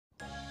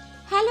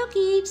Hello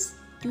kids,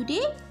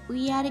 today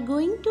we are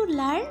going to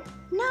learn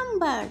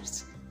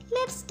numbers.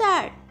 Let's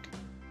start.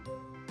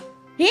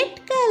 Red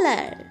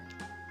color,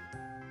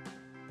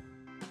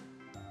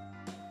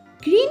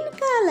 green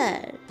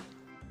color,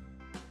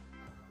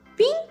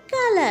 pink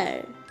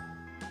color,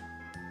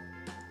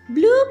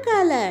 blue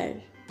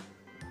color,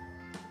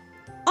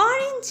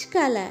 orange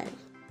color.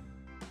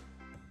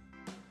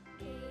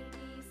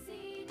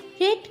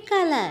 Red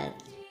color,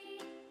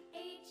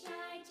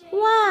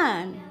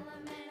 1.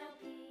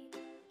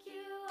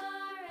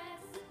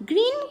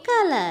 Green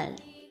color,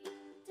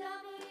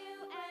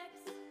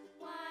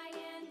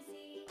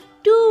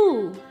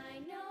 2.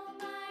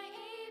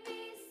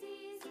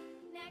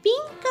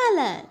 Pink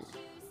color,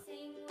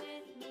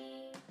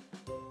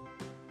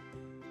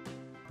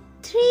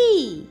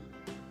 3.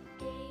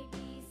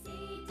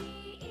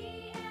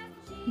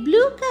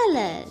 Blue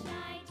color,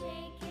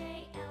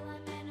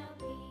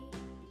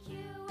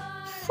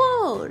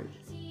 4.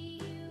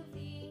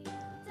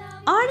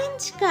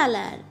 Orange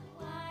color,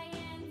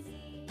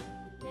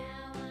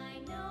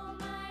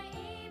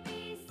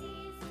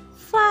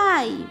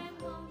 5.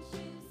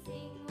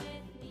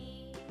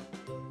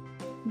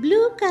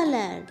 Blue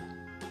color,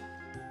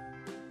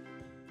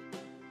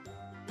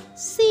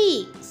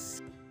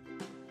 6.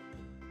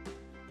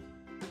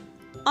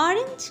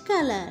 Orange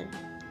color,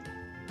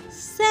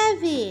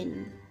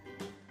 7.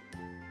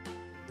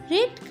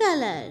 Red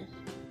color,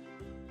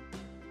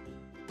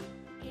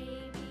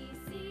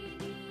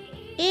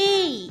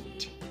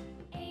 8.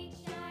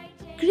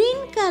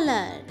 Green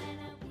color,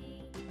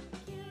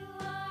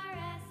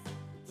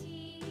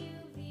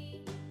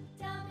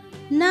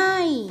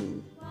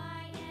 9.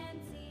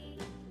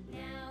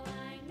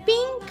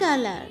 Pink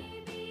color,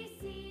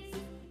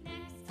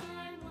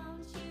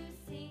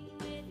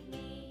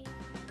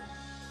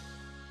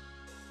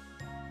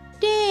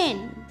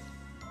 10.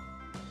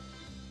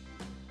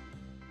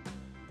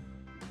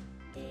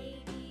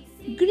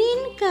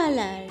 Green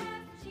color,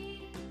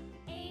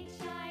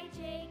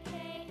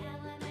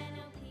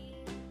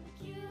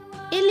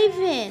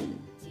 11.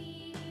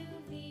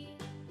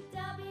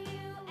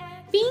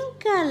 Pink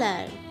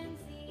color,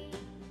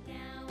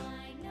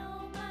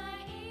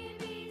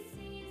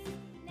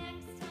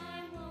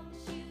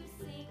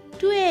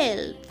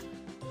 12.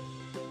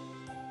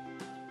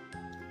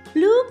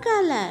 Blue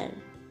color,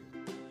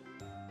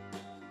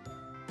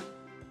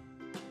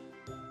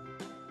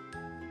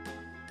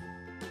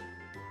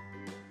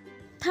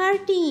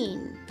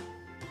 13.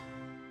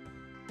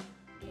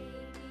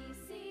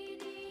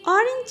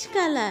 Orange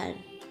color,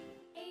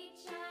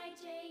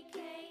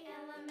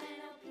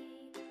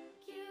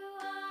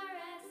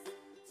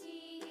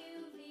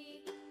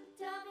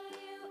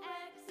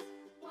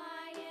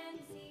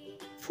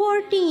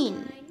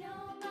 14.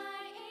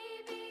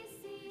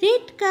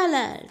 Red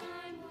color,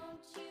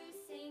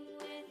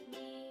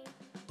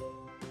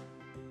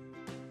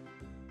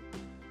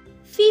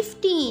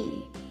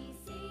 15.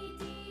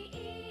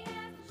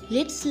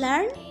 Let's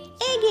learn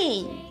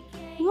again.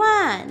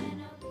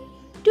 1,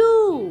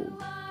 2,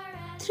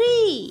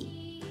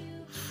 3,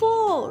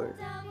 4,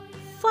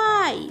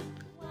 5,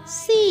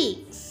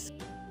 6,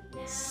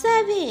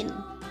 7,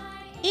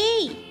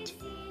 8,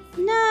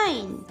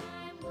 9,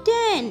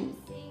 10,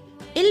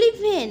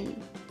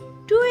 11,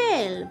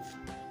 12,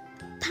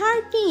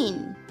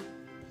 13,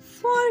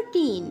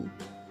 14,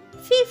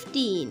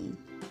 15.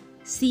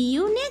 See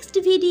you next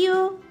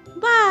video.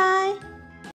 Bye.